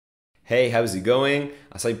Hey, how's it going?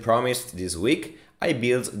 As I promised this week, I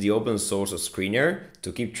built the open source screener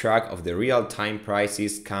to keep track of the real-time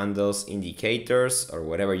prices, candles, indicators, or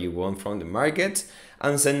whatever you want from the market,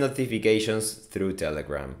 and send notifications through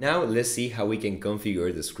Telegram. Now let's see how we can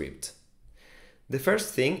configure the script. The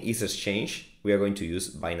first thing is exchange. We are going to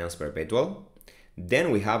use Binance Perpetual.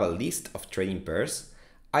 Then we have a list of trading pairs.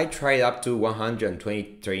 I tried up to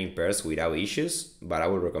 120 trading pairs without issues, but I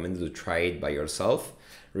would recommend you to try it by yourself.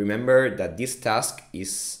 Remember that this task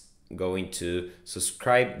is going to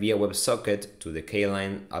subscribe via WebSocket to the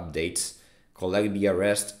K-line updates, collect via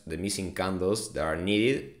REST the missing candles that are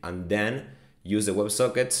needed, and then use the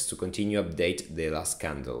WebSockets to continue update the last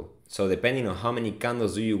candle. So depending on how many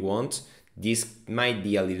candles do you want, this might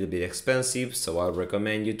be a little bit expensive, so I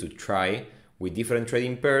recommend you to try with different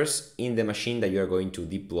trading pairs in the machine that you are going to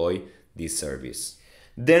deploy this service.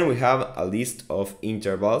 Then we have a list of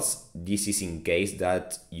intervals. This is in case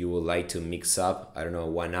that you would like to mix up,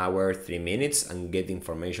 1 hour, 3 minutes and get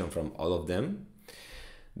information from all of them.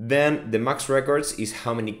 Then the max records is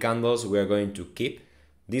how many candles we are going to keep.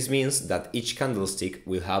 This means that each candlestick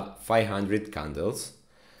will have 500 candles.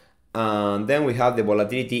 And then we have the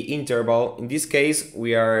volatility interval. In this case,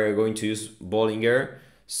 we are going to use Bollinger.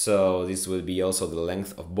 So this will be also the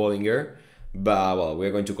length of Bollinger. But well,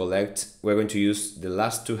 we're going to use the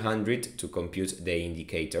last 200 to compute the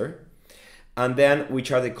indicator. And then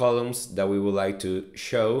which are the columns that we would like to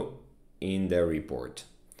show in the report.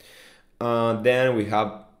 Then we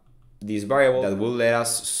have this variable that will let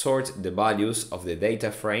us sort the values of the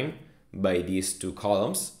data frame by these two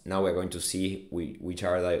columns. Now we're going to see which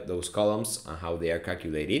are those columns and how they are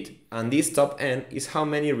calculated. And this top end is how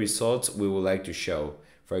many results we would like to show.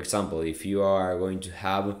 For example, if you are going to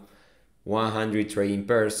have 100 trading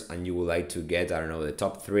pairs and you would like to get, the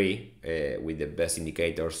top 3 with the best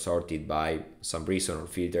indicators sorted by some reason or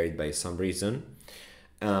filtered by some reason,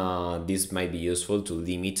 this might be useful to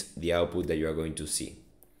limit the output that you are going to see.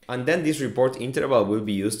 And then this report interval will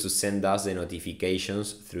be used to send us the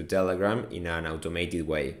notifications through Telegram in an automated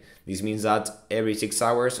way. This means that every 6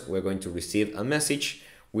 hours we're going to receive a message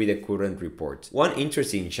with the current report. One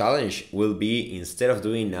interesting challenge will be, instead of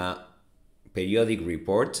doing a periodic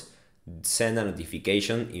report, send a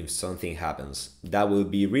notification if something happens. That will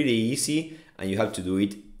be really easy, and you have to do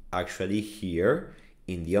it actually here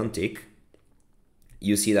in the ontick.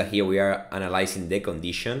 You see that here we are analyzing the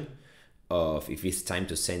condition of if it's time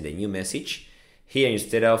to send a new message. Here,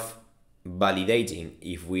 instead of validating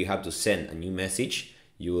if we have to send a new message,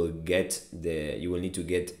 you will need to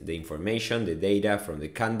get the information, the data from the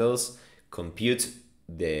candles, compute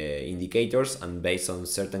the indicators, and based on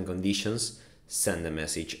certain conditions, send a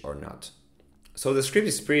message or not. So the script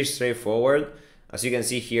is pretty straightforward. As you can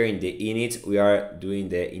see here in the init, we are doing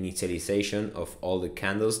the initialization of all the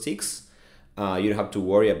candlesticks. You don't have to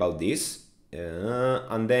worry about this.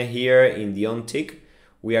 And then here in the ontick,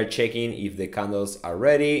 we are checking if the candles are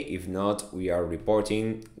ready. If not, we are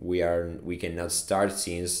reporting we cannot start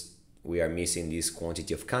since we are missing this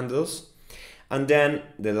quantity of candles. And then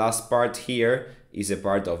the last part here is a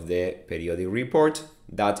part of the periodic report,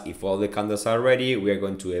 that if all the candles are ready, we are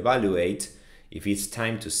going to evaluate if it's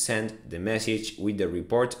time to send the message with the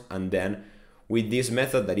report. And then with this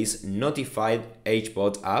method that is notified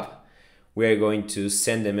HBot app, we are going to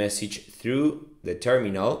send the message through the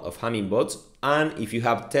terminal of Hummingbot. And if you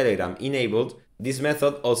have Telegram enabled, this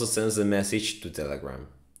method also sends the message to Telegram.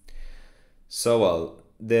 So well,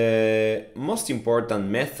 the most important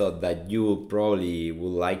method that you probably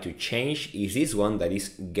would like to change is this one, that is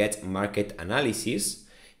get market analysis.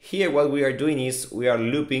 Here what we are doing is we are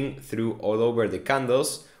looping through all over the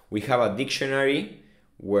candles. We have a dictionary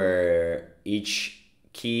where each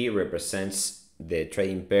key represents the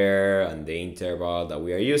trading pair and the interval that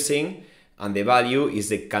we are using, and the value is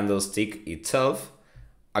the candlestick itself.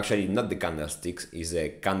 Actually, not the candlesticks, is a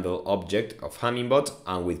candle object of Hummingbot,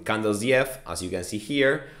 and with candles.df, as you can see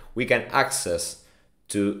here, we can access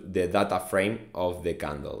to the data frame of the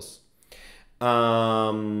candles.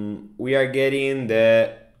 We are getting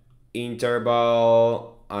the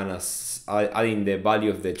interval and adding the value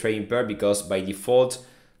of the trading pair, because by default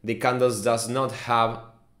the candles does not have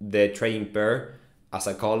the trading pair as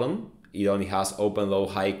a column. It only has open, low,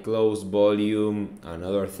 high, close, volume, and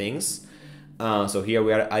other things. So here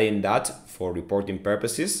we are adding that for reporting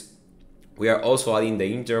purposes. We are also adding the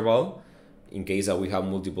interval in case that we have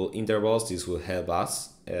multiple intervals. This will help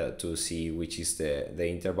us to see which is the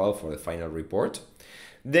interval for the final report.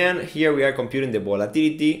 Then here we are computing the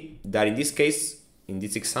volatility, that in this case, in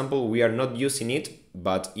this example, we are not using it,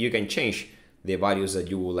 but you can change the values that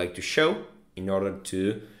you would like to show in order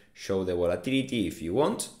to show the volatility if you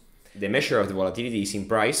want. The measure of the volatility is in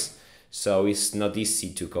price, so it's not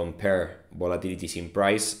easy to compare volatilities in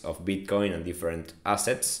price of Bitcoin and different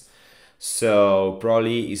assets. So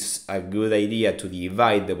probably it's a good idea to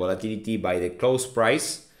divide the volatility by the close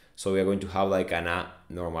price. So we are going to have like a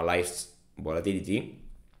normalized volatility.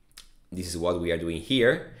 This is what we are doing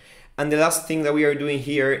here. And the last thing that we are doing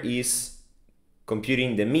here is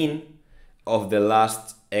computing the mean of the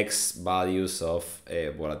last X values of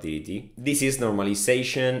volatility. This is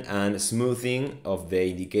normalization and smoothing of the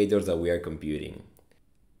indicators that we are computing.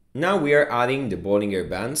 Now we are adding the Bollinger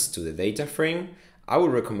Bands to the data frame. I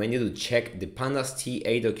would recommend you to check the Pandas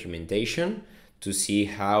TA documentation to see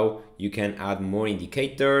how you can add more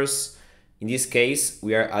indicators. In this case,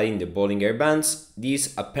 we are adding the Bollinger Bands.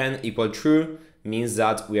 This append equal true means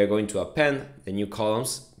that we are going to append the new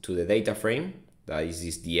columns to the data frame. That is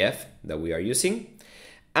this df that we are using.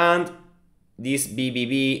 And this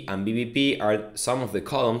BBB and BBP are some of the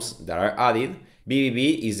columns that are added.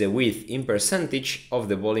 BBB is the width in percentage of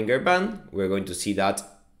the Bollinger Band. We're going to see that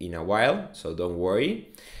in a while, so don't worry.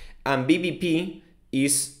 And BBP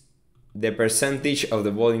is the percentage of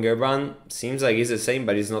the Bollinger Band. Seems like it's the same,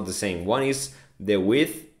 but it's not the same. One is the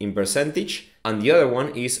width in percentage, and the other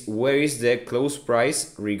one is where is the close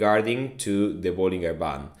price regarding to the Bollinger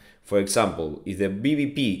Band. For example, if the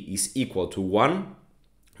BBP is equal to 1,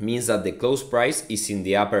 means that the close price is in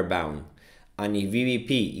the upper bound. And if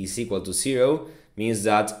BBP is equal to 0, means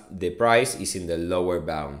that the price is in the lower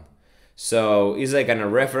bound. So it's like a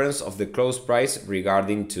reference of the close price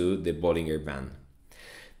regarding to the Bollinger Band.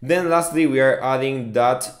 Then lastly, we are adding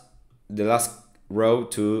the last row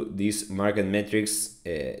to this market metrics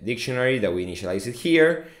dictionary that we initialized it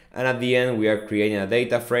here. And at the end, we are creating a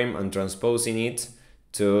data frame and transposing it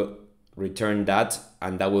to return that,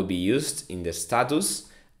 and that will be used in the status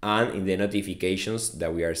and in the notifications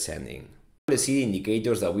that we are sending. Let's see the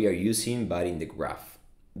indicators that we are using, but in the graph.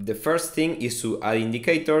 The first thing is to add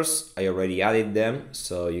indicators. I already added them,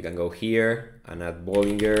 so you can go here and add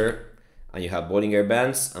Bollinger, and you have Bollinger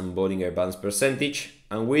Bands and Bollinger Bands percentage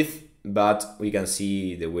and width, but we can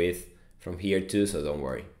see the width from here too, so don't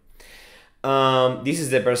worry. This is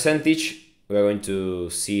the percentage. We're going to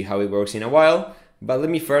see how it works in a while, but let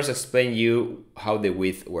me first explain you how the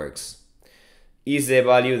width works. Is the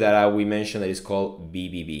value that we mentioned that is called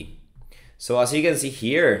BBB. So as you can see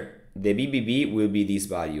here, the BBB will be this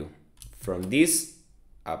value. From this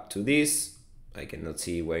up to this, I cannot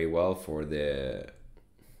see very well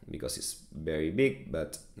because it's very big,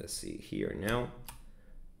 but let's see here now,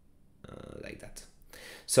 like that.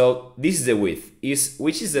 So this is the width,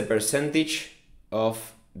 which is the percentage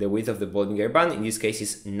of the width of the Bollinger Band. In this case,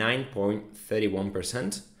 is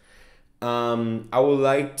 9.31%. I would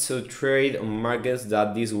like to trade on markets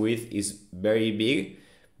that this width is very big,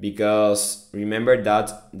 because remember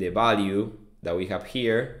that the value that we have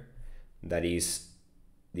here, that is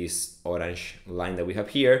this orange line that we have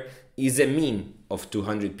here, is the mean of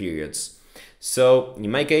 200 periods. So in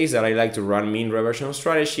my case, that I like to run mean reversion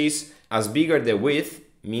strategies, as bigger the width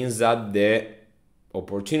means that the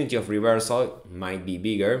opportunity of reversal might be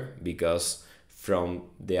bigger, because from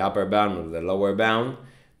the upper bound or the lower bound,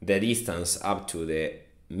 the distance up to the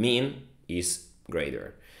mean is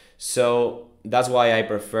greater. So that's why I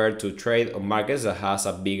prefer to trade on markets that has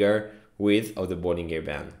a bigger width of the Bollinger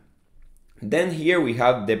Band. Then here we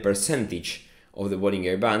have the percentage of the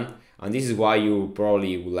Bollinger Band, and this is why you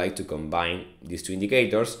probably would like to combine these two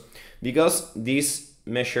indicators, because this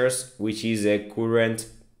measures which is the current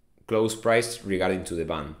close price regarding to the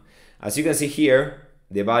band. As you can see here,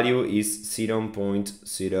 the value is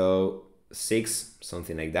 0.06,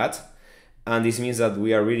 something like that, and this means that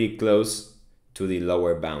we are really close to the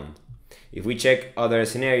lower bound. If we check other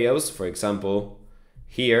scenarios, for example,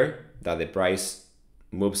 here, that the price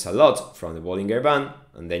moves a lot from the Bollinger Band,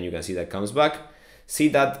 and then you can see that comes back, see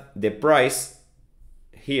that the price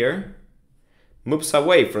here moves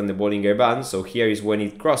away from the Bollinger Band, so here is when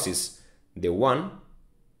it crosses the 1,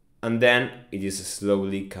 and then it is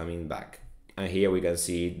slowly coming back. And here we can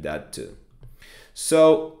see that too.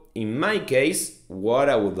 So in my case, what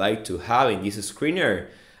I would like to have in this screener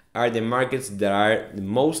are the markets that are the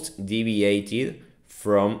most deviated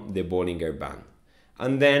from the Bollinger Band.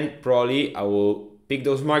 And then probably I will pick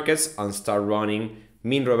those markets and start running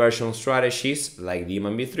mean reversion strategies like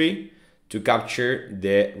Demand B3 to capture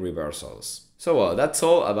the reversals. So well, that's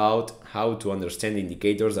all about how to understand the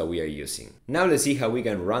indicators that we are using. Now let's see how we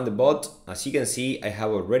can run the bot. As you can see, I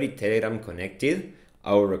have already Telegram connected.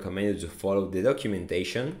 I would recommend you to follow the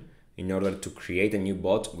documentation in order to create a new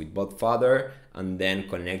bot with BotFather and then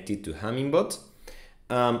connect it to Hummingbot.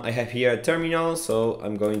 I have here a terminal, so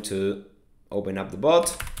I'm going to open up the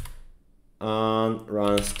bot, and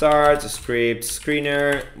run start, script,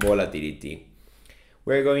 screener, volatility.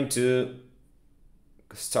 We're going to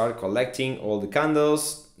start collecting all the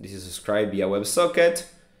candles. This is subscribed via WebSocket.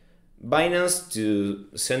 Binance to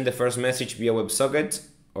send the first message via WebSocket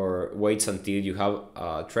or waits until you have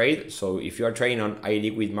a trade. So if you are trading on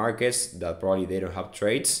illiquid markets that probably they don't have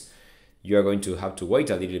trades, you are going to have to wait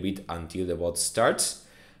a little bit until the bot starts.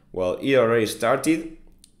 Well, it already started.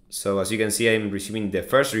 So as you can see, I'm receiving the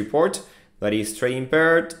first report that is trading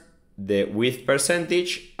paired, the width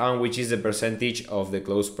percentage, and which is the percentage of the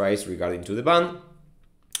close price regarding to the band.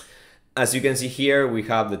 As you can see here, we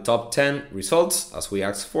have the top 10 results as we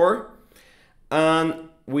asked for, and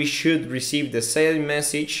we should receive the same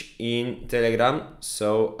message in Telegram.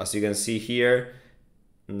 So as you can see here,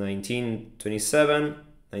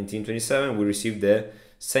 1927, we received the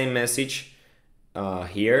same message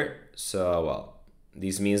here. So well,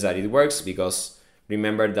 this means that it works, because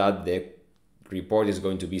remember that the report is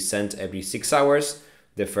going to be sent every 6 hours.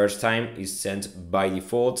 The first time is sent by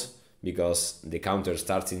default because the counter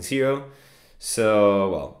starts in 0. So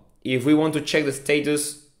well, if we want to check the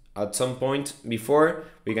status at some point before,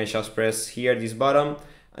 we can just press here this button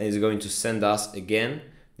and it's going to send us again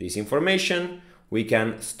this information. We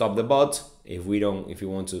can stop the bot if we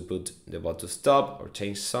want to put the bot to stop or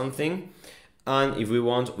change something. And if we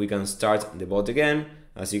want, we can start the bot again.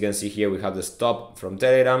 As you can see here, we have the stop from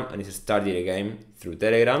Telegram and it's started again through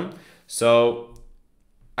Telegram. So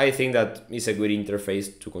I think that is a good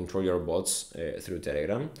interface to control your bots through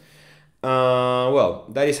Telegram. Well,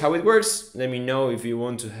 that is how it works. Let me know if you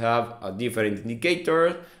want to have a different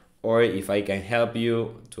indicator or if I can help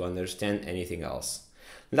you to understand anything else.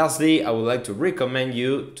 Lastly, I would like to recommend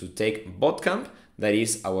you to take Botcamp. That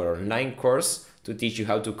is our online course to teach you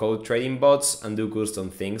how to code trading bots and do custom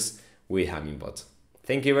things with Hummingbot.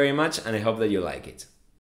 Thank you very much, and I hope that you like it.